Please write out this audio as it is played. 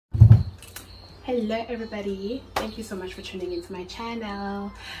Hello everybody, thank you so much for tuning into my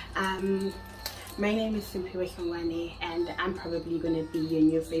channel. My name is Simply Weshongwane and I'm probably going to be your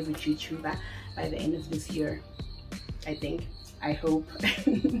new favorite YouTuber by the end of this year. I hope.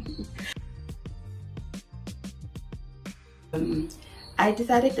 I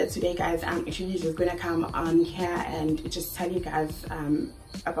decided that today, guys, I'm actually just gonna come on here and just tell you guys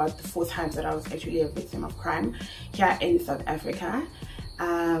about the 4 times that I was actually a victim of crime here in South Africa.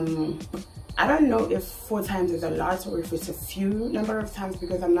 I don't know if 4 times is a lot or if it's a few number of times,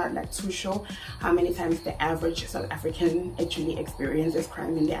 because I'm not like too sure how many times the average South African actually experiences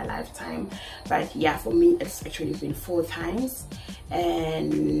crime in their lifetime. But yeah, for me it's actually been 4 times.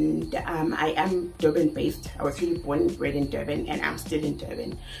 And I am Durban based. I was really born and bred in Durban and I'm still in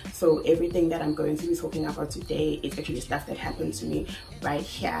Durban. So everything that I'm going to be talking about today is actually stuff that happened to me right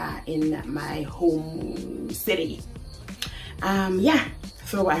here in my home city. Yeah,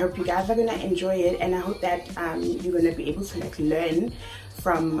 so I hope you guys are gonna enjoy it, and I hope that you're gonna be able to like learn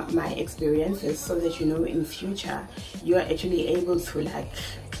from my experiences, so that you know in future you're actually able to like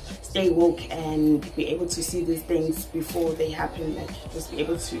stay woke and be able to see these things before they happen, like just be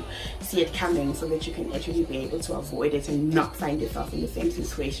able to see it coming, so that you can actually be able to avoid it and not find yourself in the same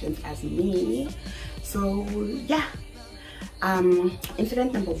situations as me. So yeah,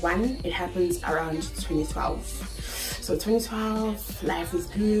 incident number 1, it happens around 2012. So 2012, life is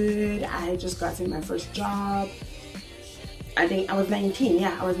good. I just got in my first job. I think I was 19.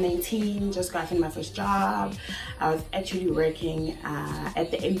 Yeah, I was 19, just got in my first job. I was actually working at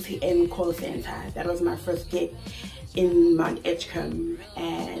the MTN call center. That was my first gig in Mount Edgecombe.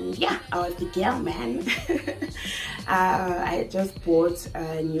 And yeah, I was the girl, man. I had just bought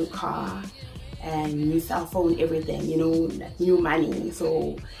a new car and new cell phone, everything, you know, like new money.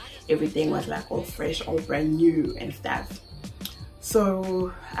 So everything was like all fresh, all brand new and stuff.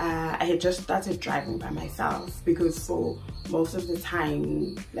 So I had just started driving by myself, because for most of the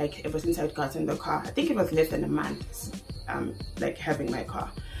time, like ever since I'd gotten the car, I think it was less than a month, like having my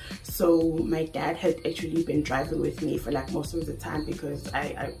car. So my dad had actually been driving with me for like most of the time, because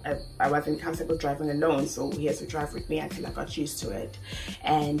I wasn't comfortable driving alone, so he had to drive with me until I got used to it.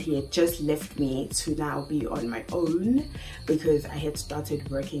 And he had just left me to now be on my own, because I had started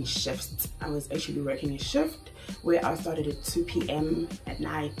working shifts. I was actually working a shift where I started at 2 p.m. at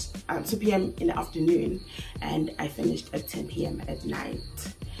night, 2 p.m. in the afternoon, and I finished at 10 p.m. at night.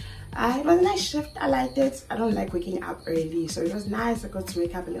 It was a nice shift. I liked it. I don't like waking up early, so it was nice. I got to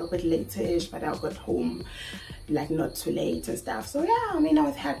wake up a little bit later-ish, but I got home like not too late and stuff. So yeah, I mean, I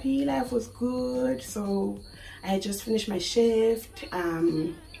was happy. Life was good. So I had just finished my shift,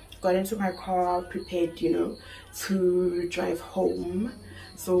 got into my car, prepared, you know, to drive home.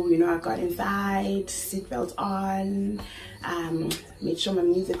 So, you know, I got inside, seatbelt on, made sure my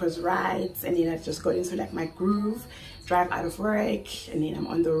music was right, and then I just got into like my groove, drive out of work, and then I'm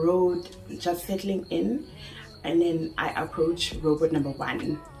on the road, just settling in, and then I approach robot number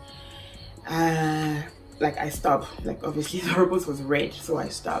 1. Like I stop, like obviously the robot was red, so I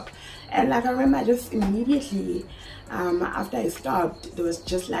stopped, and like I remember I just immediately, after I stopped, there was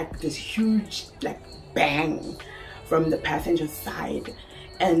just like this huge like bang from the passenger side.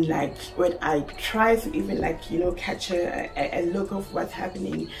 And like when I try to even like, you know, catch a look of what's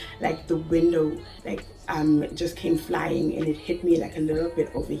happening, like the window like just came flying and it hit me like a little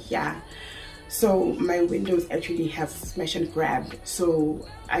bit over here. So my windows actually have smash and grab. So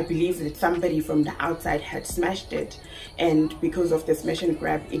I believe that somebody from the outside had smashed it, and because of the smash and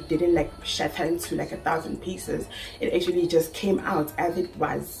grab, it didn't like shatter into like 1,000 pieces. It actually just came out as it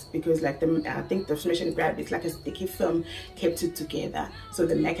was, because like I think the smash and grab is like a sticky film, kept it together. So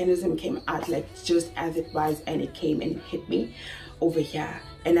the mechanism came out like just as it was, and it came and hit me over here.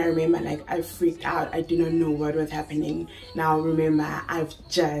 And I remember like I freaked out. I did not know what was happening. Now remember, I've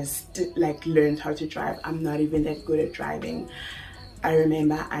just like learned how to drive. I'm not even that good at driving. I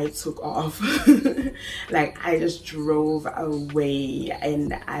remember I took off. Like I just drove away,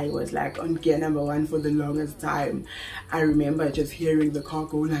 and I was like on gear number 1 for the longest time. I remember just hearing the car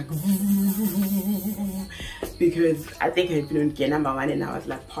go like because I think I had been on gear number 1 and I was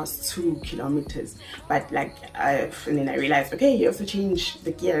like past 2 kilometers. But like and then I realized, okay, you have to change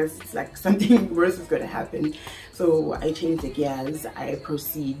the gears. It's like something worse is gonna happen. So I changed the gears. I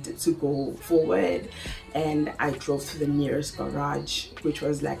proceed to go forward, and I drove to the nearest garage, which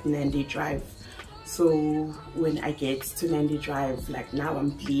was like Nandi Drive. So when I get to Nandi Drive, like now I'm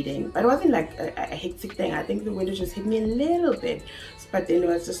bleeding, but it wasn't like a hectic thing. I think the window just hit me a little bit, but then it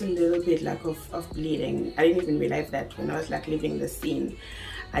was just a little bit like of bleeding. I didn't even realize that when I was like leaving the scene.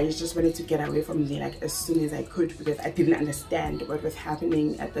 I just wanted to get away from there like as soon as I could, because I didn't understand what was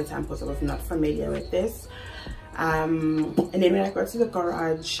happening at the time, because I was not familiar with this. And then when I got to the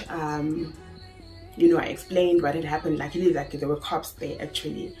garage, you know, I explained what had happened. Luckily, like there were cops there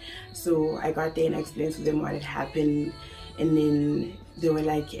actually, so I got there and I explained to them what had happened. And then they were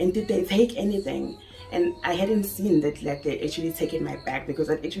like, and did they take anything? And I hadn't seen that like they actually taken my bag, because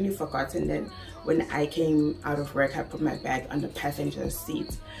I'd actually forgotten that when I came out of work I put my bag on the passenger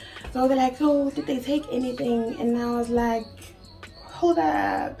seat. So they're like, oh, did they take anything? And I was like, hold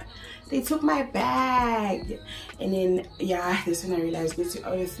up, they took my bag. And then yeah, that's when I realized,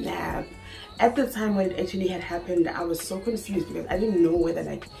 oh snap. At the time when it actually had happened, I was so confused, because I didn't know whether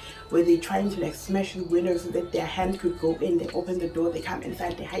like were they trying to like smash the window so that their hand could go in, they open the door, they come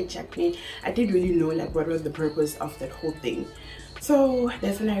inside, they hijack me. I didn't really know like what was the purpose of that whole thing. So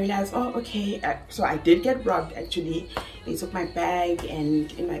that's when I realized, oh okay, so I did get robbed actually. They took my bag,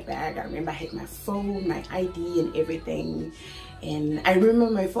 and in my bag I remember I had my phone, my ID and everything. And I remember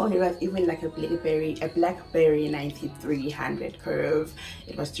my phone, it was even like a BlackBerry 9300 curve.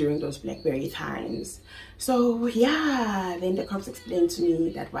 It was during those BlackBerry times. So yeah, then the cops explained to me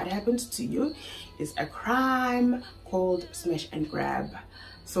that what happened to you is a crime called smash and grab.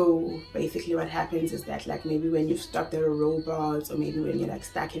 So basically what happens is that like maybe when you've stopped at a robot, or maybe when you're like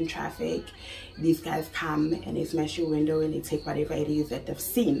stuck in traffic, these guys come and they smash your window and they take whatever it is that they've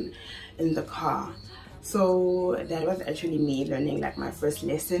seen in the car. So that was actually me learning like my first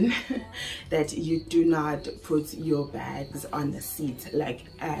lesson that you do not put your bags on the seat like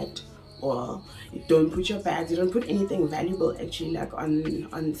at all. You don't put your bags, you don't put anything valuable actually like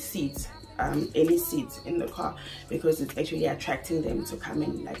on seats, any seats in the car, because it's actually attracting them to come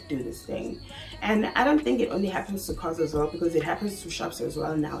and like do this thing. And I don't think it only happens to cars as well, because it happens to shops as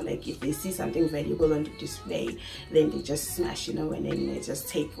well now. Like if they see something valuable on the display, then they just smash, you know, and then they just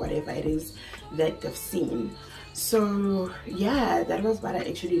take whatever it is that they've seen. So yeah, that was what I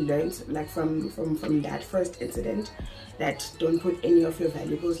actually learned like from that first incident, that don't put any of your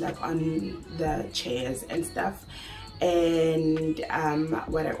valuables like on the chairs and stuff. And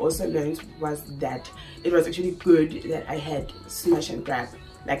what I also learned was that it was actually good that I had smash and grab,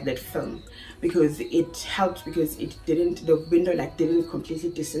 like that film, because it helped, because it didn't, the window like didn't completely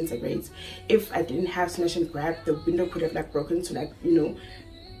disintegrate. If I didn't have smash and grab, the window could have like broken to like, you know,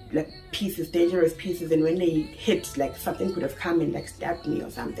 like pieces, dangerous pieces, and when they hit, like something could have come and like stabbed me or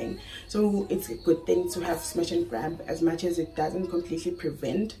something. So it's a good thing to have smash and grab, as much as it doesn't completely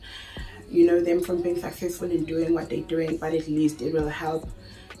prevent, you know, them from being successful in doing what they're doing, but at least it will help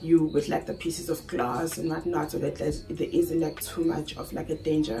you with like the pieces of glass and whatnot, so that there isn't like too much of like a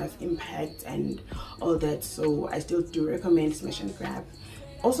dangerous impact and all that. So I still do recommend smash and grab.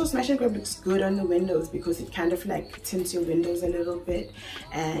 Also, smash and grab looks good on the windows, because it kind of like tints your windows a little bit,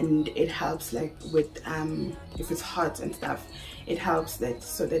 and it helps like with if it's hot and stuff, it helps that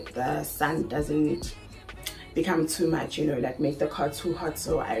so that the sun doesn't become too much, you know, like make the car too hot.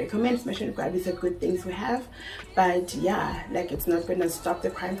 So I recommend smash and grab is a good thing to have. But yeah, like it's not gonna stop the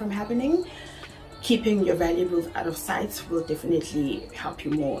crime from happening. Keeping your valuables out of sight will definitely help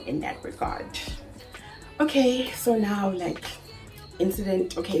you more in that regard. Okay, so now like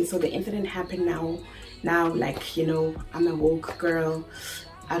incident, okay, so the incident happened now like, you know, I'm a woke girl,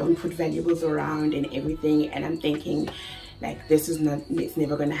 I don't put valuables around and everything, and I'm thinking like this is not, it's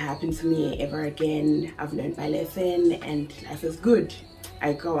never gonna happen to me ever again. I've learned my lesson and life is good.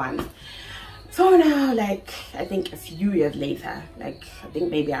 I go on. So now, like I think a few years later, like I think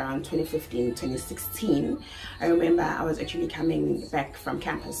maybe around 2015, 2016, I remember I was actually coming back from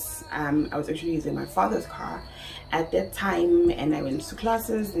campus. I was actually using my father's car at that time, and I went to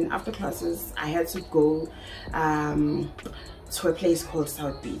classes, and after classes I had to go to a place called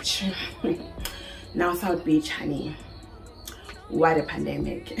South Beach. Now South Beach, honey, what a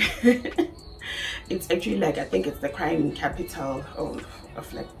pandemic. It's actually like, I think it's the crime capital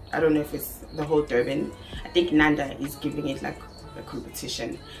of like, I don't know if it's the whole Durban. I think Nanda is giving it like a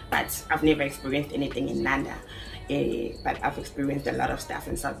competition, but I've never experienced anything in Nanda. But I've experienced a lot of stuff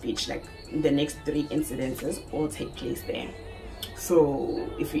in South Beach. Like the next 3 incidences all take place there. So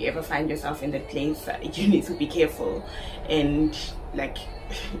if you ever find yourself in that place, you need to be careful, and like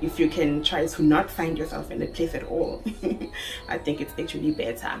if you can try to not find yourself in the place at all. I think it's actually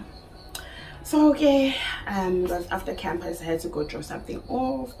better. So okay, was after campus, I had to go drop something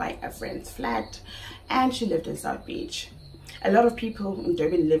off by a friend's flat, and she lived in South Beach. A lot of people in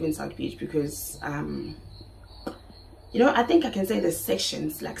Durban live in South Beach because you know, I think I can say there's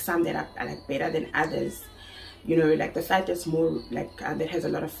sections, like some that are like better than others. you know, like the side that's more like that has a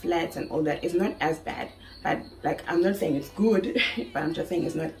lot of flats and all that is not as bad. But like, I'm not saying it's good, but I'm just saying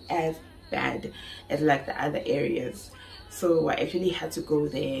it's not as bad as like the other areas. So I actually had to go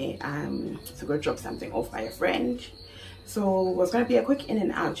there to go drop something off by a friend. So it was gonna be a quick in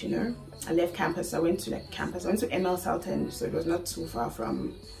and out, you know. I left campus, I went to ML Sultan, so it was not too far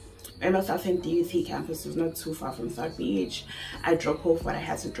from ML Sultan DUT campus. It was not too far from South Beach. I dropped off what I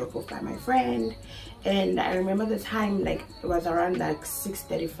had to drop off by my friend, and I remember the time, like it was around like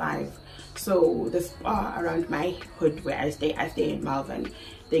 6:35. So the spa around my hood where I stay in Malvern,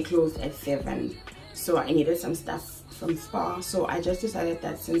 they closed at 7. So I needed some stuff from spa, so I just decided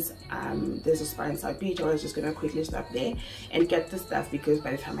that since there's a spa in South Beach, I was just gonna quickly stop there and get the stuff, because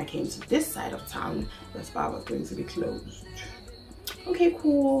by the time I came to this side of town, the spa was going to be closed. Okay,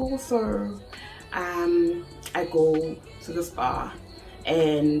 cool. So I go to the spa,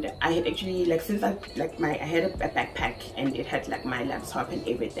 and I had actually, like, since I had a backpack and it had like my laptop and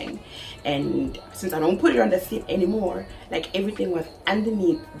everything, and since I don't put it on the seat anymore, like everything was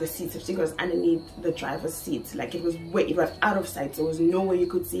underneath the seats. Everything was underneath the driver's seat. Like it was out of sight, so there was no way you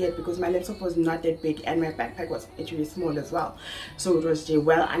could see it, because my laptop was not that big and my backpack was actually small as well, so it was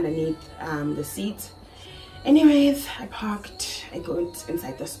well underneath the seat. Anyways, I parked, I go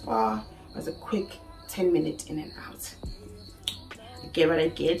inside the spa. It was a quick 10-minute in and out. I get what I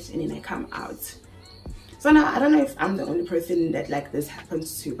get, and then I come out. So now I don't know if I'm the only person that like this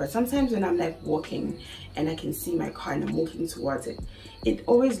happens to, but sometimes when I'm like walking and I can see my car and I'm walking towards it, it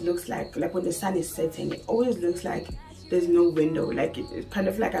always looks like when the sun is setting, it always looks like there's no window. Like it's kind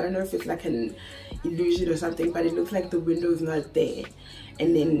of like, I don't know if it's like an illusion or something, but it looks like the window is not there.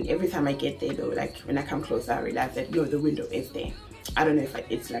 And then every time I get there though, like when I come closer, I realize that no, the window is there. I don't know if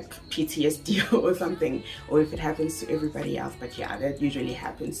it's like PTSD or something, or if it happens to everybody else, but yeah, that usually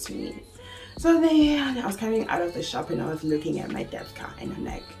happens to me. So then I was coming out of the shop and I was looking at my dad's car, and I'm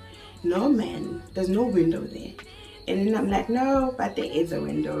like, no man, there's no window there. And then I'm like, no, but there is a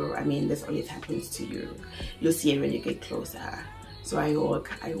window. I mean, this always happens to you. You'll see it when you get closer. So I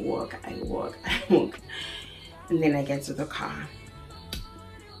walk, and then I get to the car,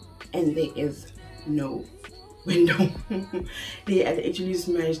 and there is no window. They had actually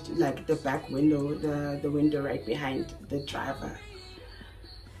smashed like the back window, the window right behind the driver.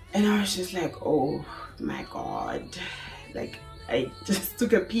 And I was just like, oh my god. Like I just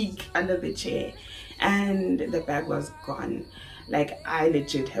took a peek under the chair and the bag was gone. Like I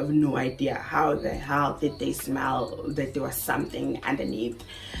legit have no idea how the hell did they smell that there was something underneath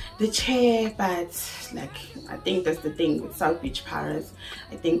the chair. But like, I think that's the thing with South Beach paras.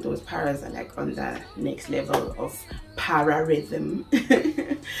 I think those paras are like on the next level of para rhythm.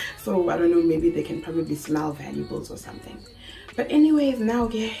 So I don't know, maybe they can probably smell valuables or something. But anyways, now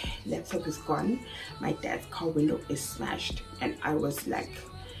yeah, laptop is gone, my dad's car window is smashed, and I was like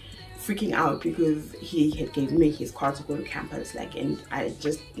freaking out because he had given me his car to go to campus, like, and I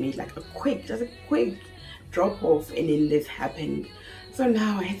just made like a quick drop off, and then this happened. So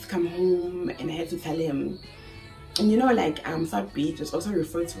now I had to come home and I had to tell him. And you know, like South Beach is also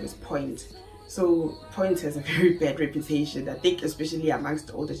referred to as Point. So Point has a very bad reputation, I think, especially amongst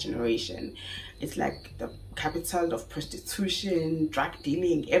the older generation. It's like the capital of prostitution, drug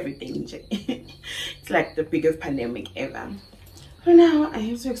dealing, everything. It's like the biggest pandemic ever. So now I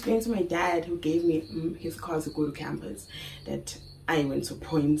have to explain to my dad, who gave me his car to go to campus, that I went to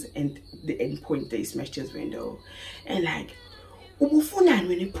Point, and the end Point they smashed his window. And like,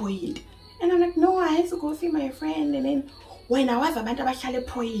 Point. And I'm like, no, I had to go see my friend. And then when I was about to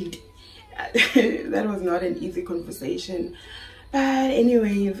Point, that was not an easy conversation. But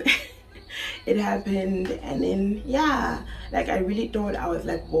anyways, it happened. And then yeah, like I really thought I was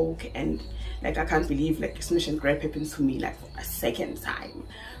like woke, and like I can't believe like smash and grab happened to me like for a second time.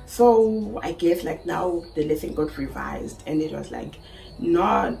 So I guess like now the lesson got revised, and it was like,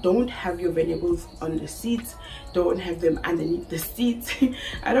 no, don't have your valuables on the seats, don't have them underneath the seats.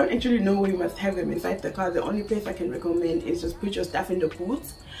 I don't actually know where you must have them inside the car. The only place I can recommend is just put your stuff in the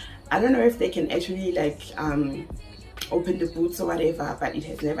boots. I don't know if they can actually like open the boots or whatever, but it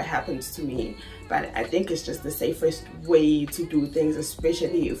has never happened to me. But I think it's just the safest way to do things,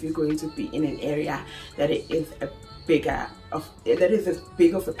 especially if you're going to be in an area that it is as big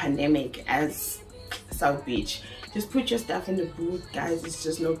of a pandemic as South Beach. Just put your stuff in the boot, guys. It's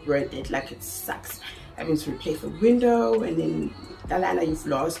just not worth it. Like, it sucks having to replace a window, and then Dalana, you've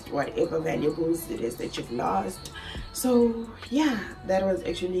lost whatever valuables it is that you've lost. So yeah, that was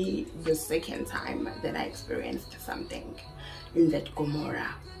actually the second time that I experienced something in that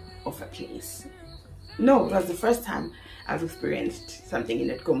Gomorrah of a place. No, it was the first time I've experienced something in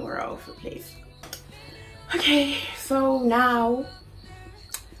that Gomorrah of a place. Okay, so now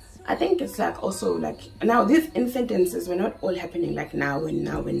I think it's like also like now these incidences were not all happening like now and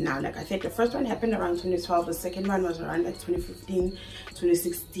now and now. Like I said, the first one happened around 2012, the second one was around like 2015,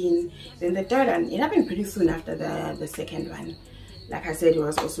 2016, then the third one, it happened pretty soon after the second one. Like I said, it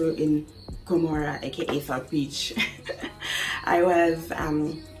was also in Gomorrah, aka South Beach. I was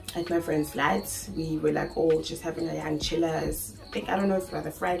at my friend's flat. We were like all just having a young chillers. I don't know if it was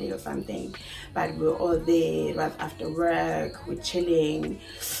a Friday or something, but we were all there. It was after work, we're chilling,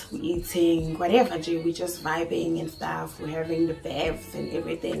 we're eating, whatever, we're just vibing and stuff. We're having the baths and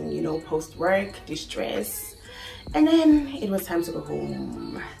everything, you know, post work, distress. And then it was time to go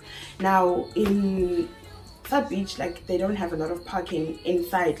home. Now in South Beach, like they don't have a lot of parking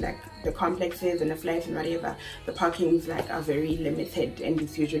inside, like the complexes and the flats and whatever. The parkings like are very limited, and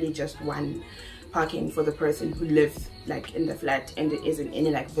it's usually just one parking for the person who lives like in the flat, and there isn't any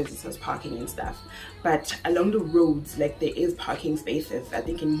like visitors parking and stuff. But along the roads, like there is parking spaces. I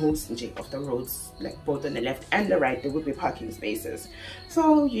think in most of the roads, like both on the left and the right, there would be parking spaces.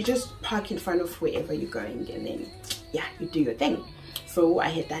 So you just park in front of wherever you're going, and then yeah, you do your thing. So I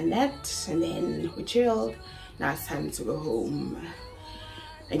had done that, and then we chilled. Now it's time to go home.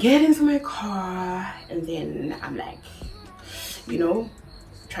 I get into my car, and then I'm like, you know,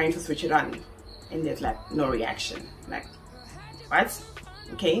 trying to switch it on, and there's like no reaction. Like, what?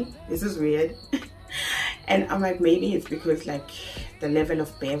 Okay, this is weird. And I'm like, maybe it's because like the level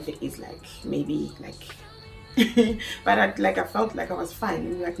of bev is like maybe like but I felt like I was fine.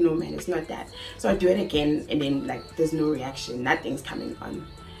 I'm like, no man, it's not that. So I do it again, and then like there's no reaction, nothing's coming on.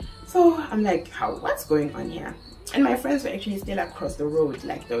 So I'm like, what's going on here? And my friends were actually still across the road,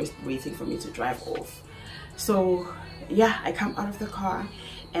 like they were waiting for me to drive off. So yeah, I come out of the car,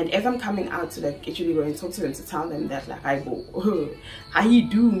 and as I'm coming out to like actually go and talk to them to tell them that like I go, how you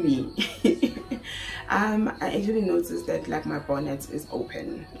do me? I actually noticed that like my bonnet is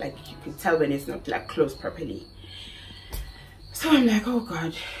open, like you can tell when it's not like closed properly. So I'm like, oh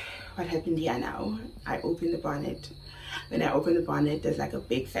god, what happened here now? I open the bonnet. When I open the bonnet, there's like a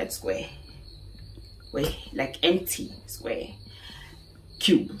big fat square, like empty square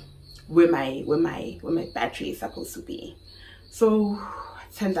cube where my battery is supposed to be. So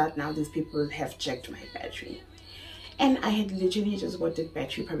it turns out now these people have checked my battery, and I had literally just bought the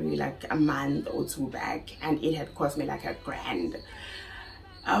battery probably like a month or two back, and it had cost me like $1,000.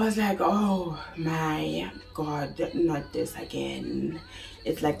 I was like, oh my god, not this again.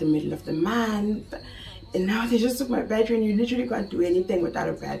 It's like the middle of the month, and now they just took my battery, and you literally can't do anything without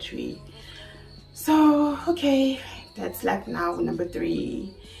a battery. So okay, that's like now number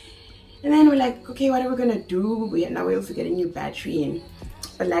 3. And then we're like, okay, what are we gonna do? Now we're also getting a new battery in.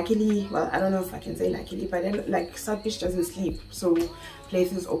 But luckily, well, I don't know if I can say luckily, but then like South Beach doesn't sleep, so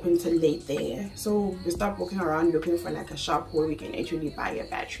places open till late there. So we start walking around looking for like a shop where we can actually buy a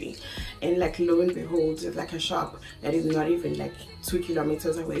battery. And like lo and behold, there's like a shop that is not even like 2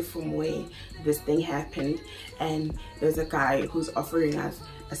 kilometers away from where this thing happened, and there's a guy who's offering us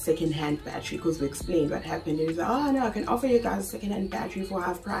a second-hand battery, because we explained what happened. And he's like, oh no, I can offer you guys a second-hand battery for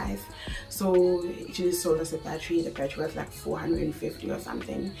half price. So he actually sold us a battery. The battery was like 450 or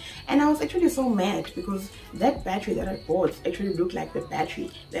something, and I was actually so mad because that battery that I bought actually looked like the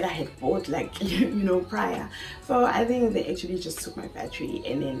battery that I had bought like you know prior. So I think they actually just took my battery,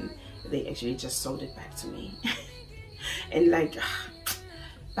 and then they actually just sold it back to me. And like,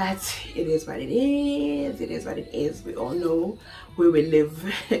 but it is what it is. It is what it is. We all know where we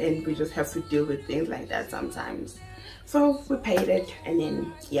live, and we just have to deal with things like that sometimes. So we paid it, and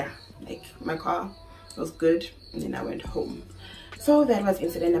then yeah, like my car was good, and then I went home. So that was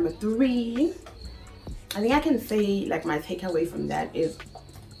incident number 3. I think I can say like my takeaway from that is,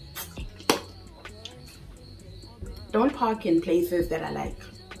 don't park in places that are like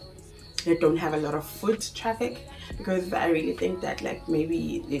that don't have a lot of foot traffic, because I really think that like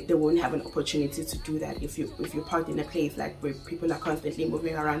maybe they won't have an opportunity to do that. If you park in a place like where people are constantly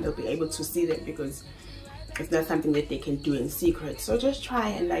moving around, they'll be able to see them, because it's not something that they can do in secret. So just try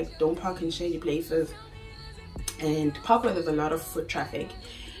and like don't park in shady places, and park where there's a lot of foot traffic.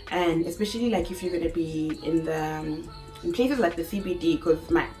 And especially like if you're gonna be in the in places like the CBD, because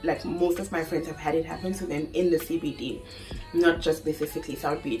most of my friends have had it happen to them in the CBD, not just specifically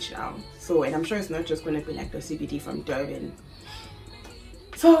South Beach now. So, and I'm sure it's not just going to be like the CBD from Durban.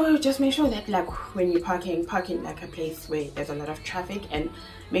 So just make sure that like when you're parking like a place where there's a lot of traffic, and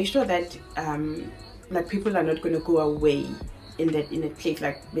make sure that like people are not going to go away in that place.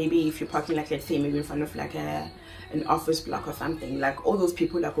 Like maybe if you're parking like, let's say maybe in front of like a an office block or something. Like all those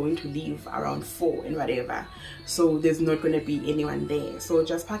people are going to leave around 4 and whatever, so there's not going to be anyone there. So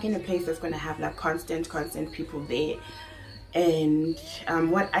just park in a place that's going to have like constant people there. And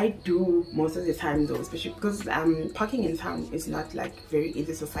what I do most of the time though, especially because parking in town is not like very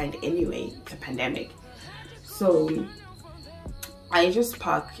easy to find anyway, it's a pandemic, so I just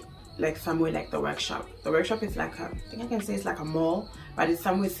park like somewhere like the workshop. The workshop is like I think I can say it's like a mall, but it's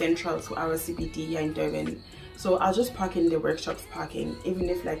somewhere central to our CBD here in Durban. So I'll just park in the workshop's parking, even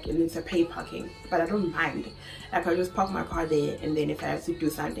if like it's a pay parking, but I don't mind. Like I'll just park my car there, and then if I have to do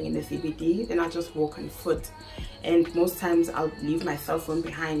something in the CBD, then I'll just walk on foot. And most times I'll leave my cell phone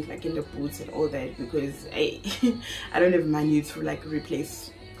behind, like in the boots and all that, because I don't have money to like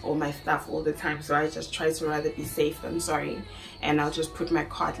replace all my stuff all the time. So I just try to rather be safe than sorry, and I'll just put my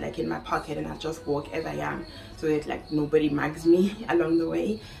card like in my pocket, and I'll just walk as I am, so that like nobody mugs me along the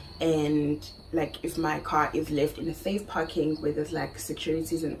way. And like if my car is left in a safe parking where there's like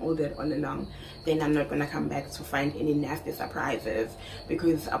securities and all that all along, then I'm not gonna come back to find any nasty surprises,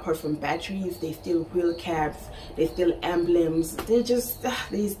 because apart from batteries, they steal wheel caps, they steal emblems, they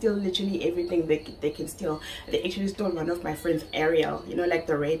steal literally everything they can steal. They actually stole one of my friend's aerial, you know, like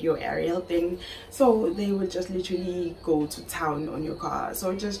the radio aerial thing. So they will just literally go to town on your car.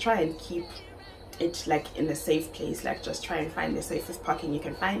 So just try and keep it like in a safe place. Like just try and find the safest parking you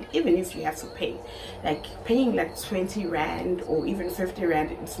can find, even if you have to pay. Like paying like 20 rand or even 50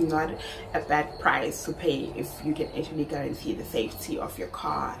 rand, it's not a bad price to pay if you can actually guarantee the safety of your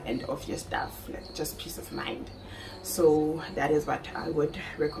car and of your stuff, like just peace of mind. So that is what I would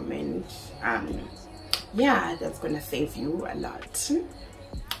recommend. Yeah, that's gonna save you a lot.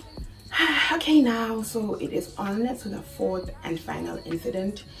 Okay, now so it is on to the 4th and final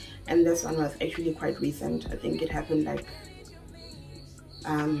incident, and this one was actually quite recent. I think it happened like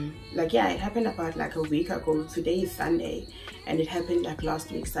yeah, it happened about like a week ago. Today is Sunday, and it happened like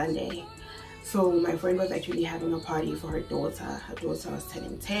last week Sunday. So my friend was actually having a party for her daughter. Her daughter was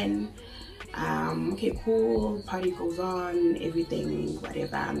turning 10. Okay, cool, party goes on, everything,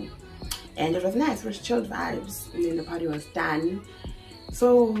 whatever, and it was nice, it was chilled vibes. And then the party was done.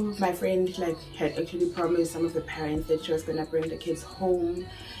 So my friend like had actually promised some of the parents that she was gonna bring the kids home,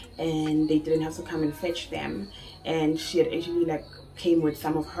 and they didn't have to come and fetch them. And she had actually like came with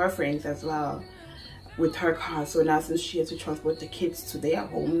some of her friends as well with her car. So now since she had to transport the kids to their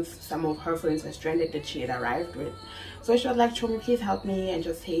homes, some of her friends were stranded that she had arrived with. So she was like, Chomi, please help me and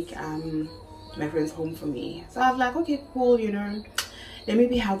just take my friends home for me. So I was like, okay, cool, you know, let me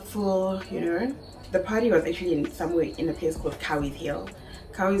be helpful, you know. The party was actually in somewhere in a place called Cowie's Hill.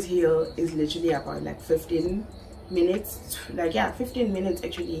 Cowie's Hill is literally about like 15 minutes, like yeah, 15 minutes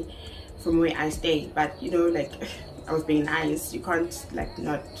actually from where I stay. But you know, like I was being nice, you can't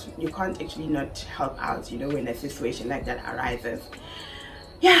actually not help out, you know, when a situation like that arises.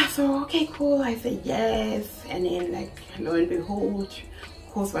 Yeah, so okay, cool, I said yes. And then like lo and behold,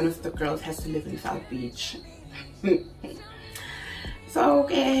 of course one of the girls has to live in South Beach. So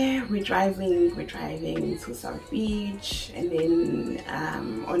okay, we're driving to South Beach, and then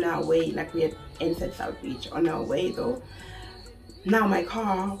on our way, like we had entered South Beach. On our way though, now my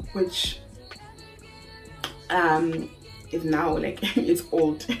car, which is now like it's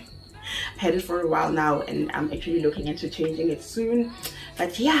old, had it for a while now, and I'm actually looking into changing it soon.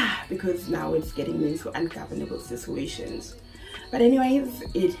 But yeah, because now it's getting into ungovernable situations. But anyways,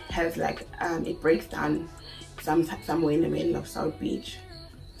 it has like it breaks down somewhere in the middle of South Beach.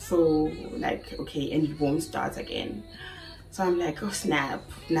 So like okay, and it won't start again. So I'm like, oh snap,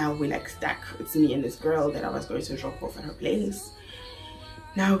 now we're like stuck. It's me and this girl that I was going to drop off at her place.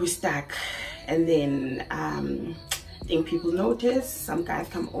 Now we're stuck. And then I think people notice, some guys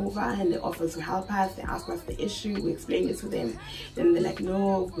come over and they offer to help us. They ask what's the issue, we explain it to them. Then they're like,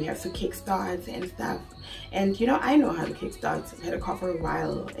 no, we have to kickstart and stuff. And you know, I know how to kickstart. I've had a car for a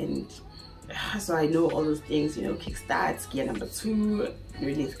while, and so I know all those things, you know, kickstart, gear number 2,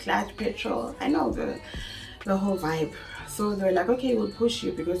 release clutch, petrol. I know the whole vibe. So they're like, okay, we'll push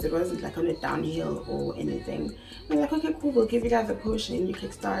you, because it wasn't like on a downhill or anything. They're like, okay, cool, we'll give you guys a push and you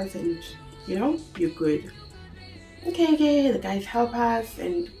kickstart, and you know, you're good. Okay, the guys help us,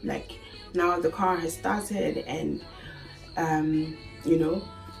 and like now the car has started, and you know,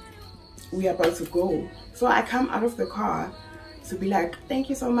 we're about to go. So I come out of the car to be like, thank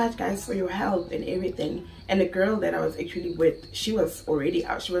you so much guys for your help and everything. And the girl that I was actually with, she was already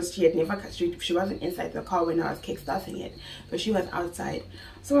out. She wasn't inside the car when I was kickstarting it, but she was outside.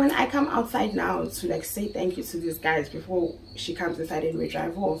 So when I come outside now to like say thank you to these guys before she comes inside and we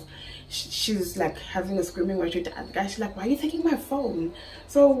drive off, she's like having a screaming match with the other guy. She's like, why are you taking my phone?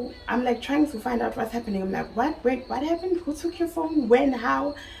 So I'm like trying to find out what's happening. I'm like, what? Wait, what happened? Who took your phone? When?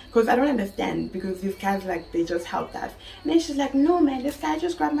 How? Because I don't understand, because these guys, like, they just helped us. And then she's like, no man, this guy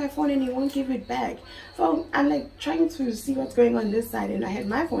just grabbed my phone and he won't give it back. So I'm like trying to see what's going on this side, and I had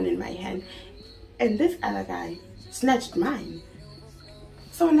my phone in my hand and this other guy snatched mine.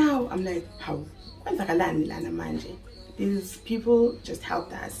 So now I'm like, how? These people just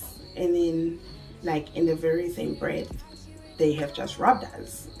helped us, and then like in the very same breath they have just robbed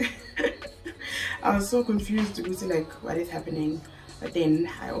us. I was so confused to see like what is happening, but then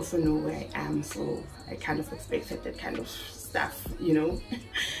I also know where I am, so I kind of expected that kind of stuff, you know.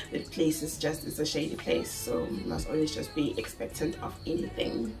 The place is just, it's a shady place, so you must always just be expectant of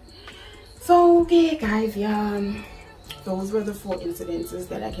anything. So okay guys, yeah, those were the 4 incidences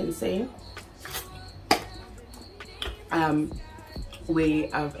that I can say where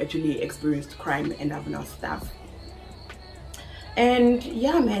I've actually experienced crime and I've lost stuff. And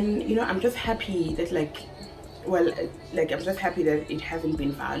yeah man, you know, I'm just happy that like, well, like I'm just happy that it hasn't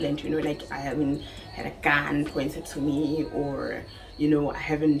been violent, you know, like I haven't had a gun pointed to me, or you know, I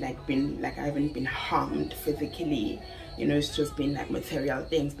haven't been harmed physically, you know. It's just been like material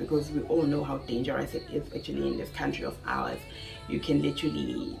things, because we all know how dangerous it is actually in this country of ours. You can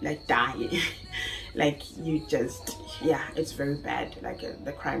literally like die. Like you just, yeah, it's very bad. Like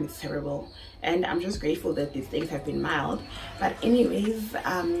the crime is terrible, and I'm just grateful that these things have been mild. But anyways,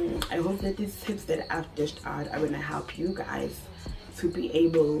 I hope that these tips that I've dished out are gonna help you guys to be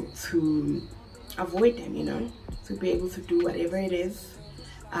able to avoid them, you know, to be able to do whatever it is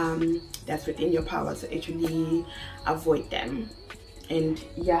that's within your power to actually avoid them. And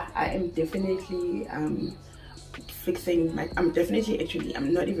yeah, I am definitely fixing my, I'm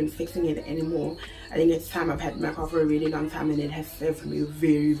not even fixing it anymore. I think it's time. I've had my car for a really long time and it has served me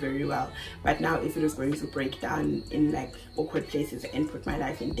very, very well. But now if it is going to break down in like awkward places and put my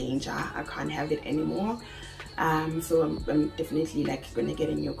life in danger, I can't have it anymore. So I'm definitely like gonna get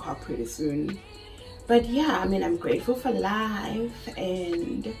a new car pretty soon. But yeah, I mean, I'm grateful for life,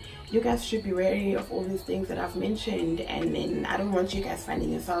 and you guys should be wary of all these things that I've mentioned. And then I don't want you guys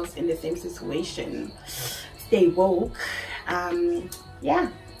finding yourselves in the same situation. Stay woke. Yeah,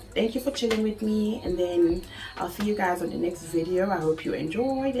 thank you for chilling with me, and then I'll see you guys on the next video. I hope you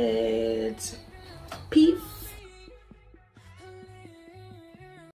enjoyed it.